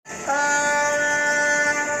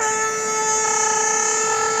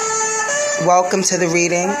Welcome to the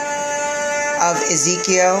reading of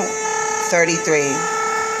Ezekiel 33.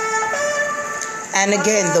 And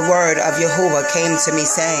again the word of Yahuwah came to me,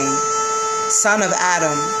 saying, Son of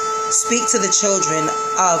Adam, speak to the children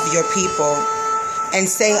of your people, and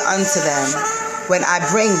say unto them, when I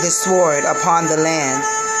bring the sword upon the land,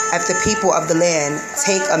 if the people of the land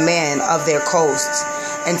take a man of their coasts,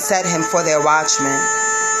 and set him for their watchman,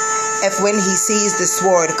 if when he sees the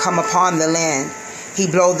sword come upon the land, he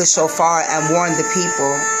blow the shofar and warn the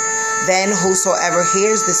people, then whosoever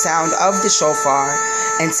hears the sound of the shofar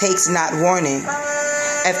and takes not warning,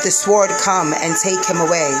 if the sword come and take him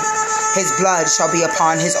away, his blood shall be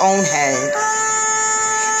upon his own head.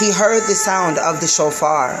 He heard the sound of the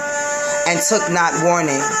shofar and took not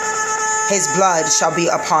warning, his blood shall be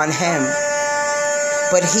upon him.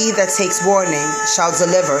 But he that takes warning shall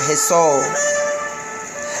deliver his soul.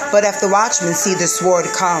 But if the watchman see the sword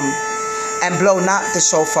come, and blow not the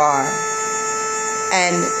shofar,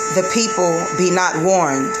 and the people be not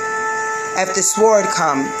warned, if the sword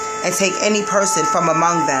come and take any person from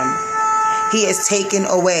among them, he is taken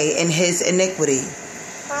away in his iniquity,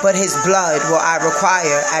 but his blood will I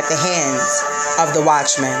require at the hands of the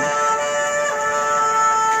watchman.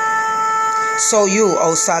 So you,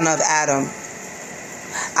 O son of Adam,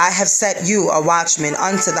 I have set you a watchman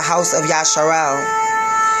unto the house of Yasharel.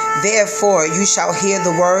 Therefore you shall hear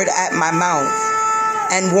the word at my mouth,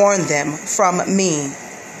 and warn them from me.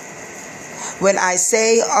 When I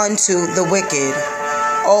say unto the wicked,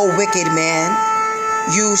 O wicked man,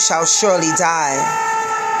 you shall surely die.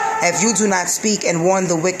 If you do not speak and warn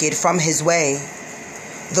the wicked from his way,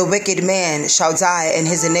 the wicked man shall die in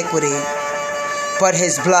his iniquity, but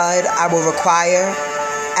his blood I will require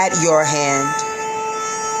at your hand.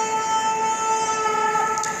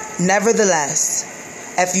 Nevertheless,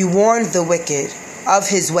 if you warn the wicked of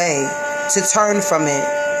his way to turn from it,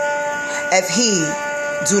 if he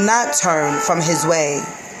do not turn from his way,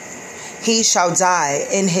 he shall die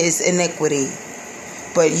in his iniquity,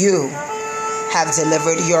 but you have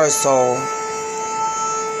delivered your soul.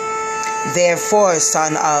 Therefore,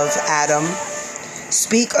 son of Adam,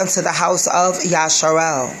 speak unto the house of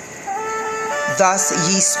Yasharel. Thus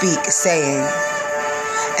ye speak, saying,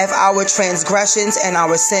 if our transgressions and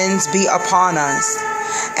our sins be upon us,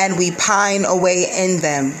 and we pine away in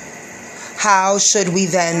them, how should we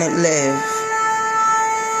then live?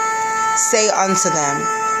 Say unto them,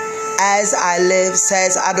 as I live,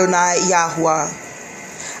 says Adonai Yahuwah,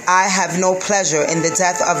 I have no pleasure in the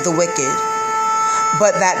death of the wicked,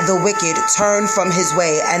 but that the wicked turn from his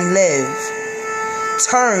way and live.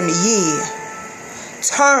 Turn ye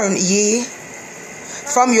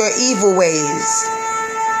from your evil ways.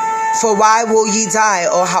 For why will ye die,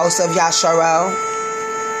 O house of Yasharel?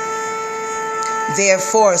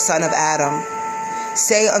 Therefore, son of Adam,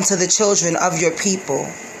 say unto the children of your people,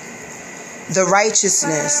 the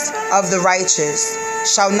righteousness of the righteous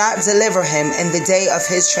shall not deliver him in the day of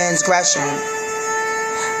his transgression.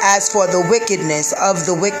 As for the wickedness of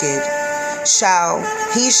the wicked,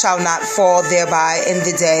 he shall not fall thereby in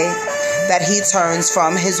the day that he turns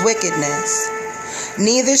from his wickedness.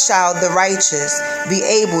 Neither shall the righteous be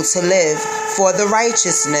able to live for the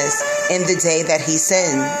righteousness in the day that he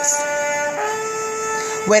sins.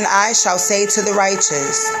 When I shall say to the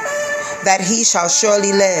righteous that he shall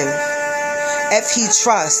surely live, if he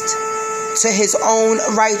trust to his own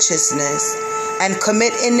righteousness and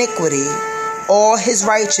commit iniquity, all his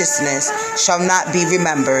righteousness shall not be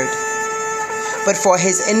remembered. But for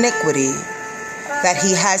his iniquity that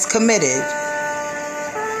he has committed,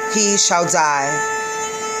 he shall die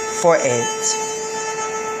for it.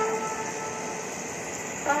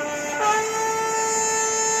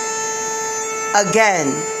 Again,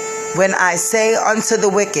 when I say unto the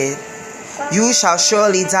wicked, you shall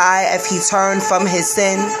surely die if he turn from his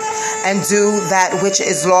sin and do that which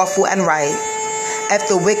is lawful and right, if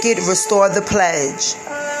the wicked restore the pledge,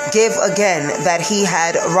 give again that he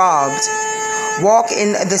had robbed, walk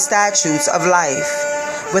in the statutes of life,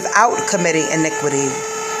 without committing iniquity,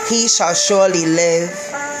 he shall surely live,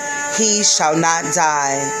 he shall not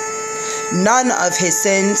die. None of his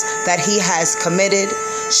sins that he has committed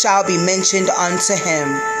shall be mentioned unto him.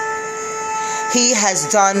 He has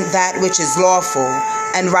done that which is lawful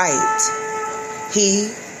and right.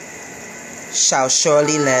 He shall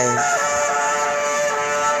surely live.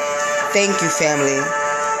 Thank you, family,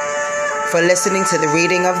 for listening to the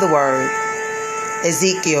reading of the word.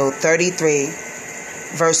 Ezekiel 33,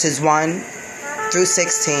 verses 1 through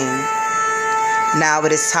 16. Now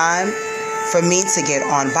it is time for me to get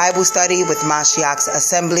on Bible study with Mashiach's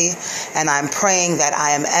assembly, and I'm praying that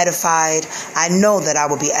I am edified. I know that I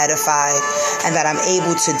will be edified, and that I'm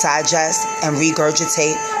able to digest and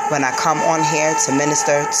regurgitate when I come on here to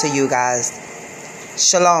minister to you guys.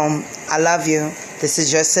 Shalom. I love you. This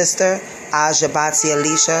is your sister, Ajabati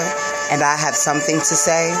Alicia, and I have something to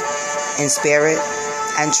say in spirit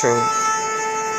and truth.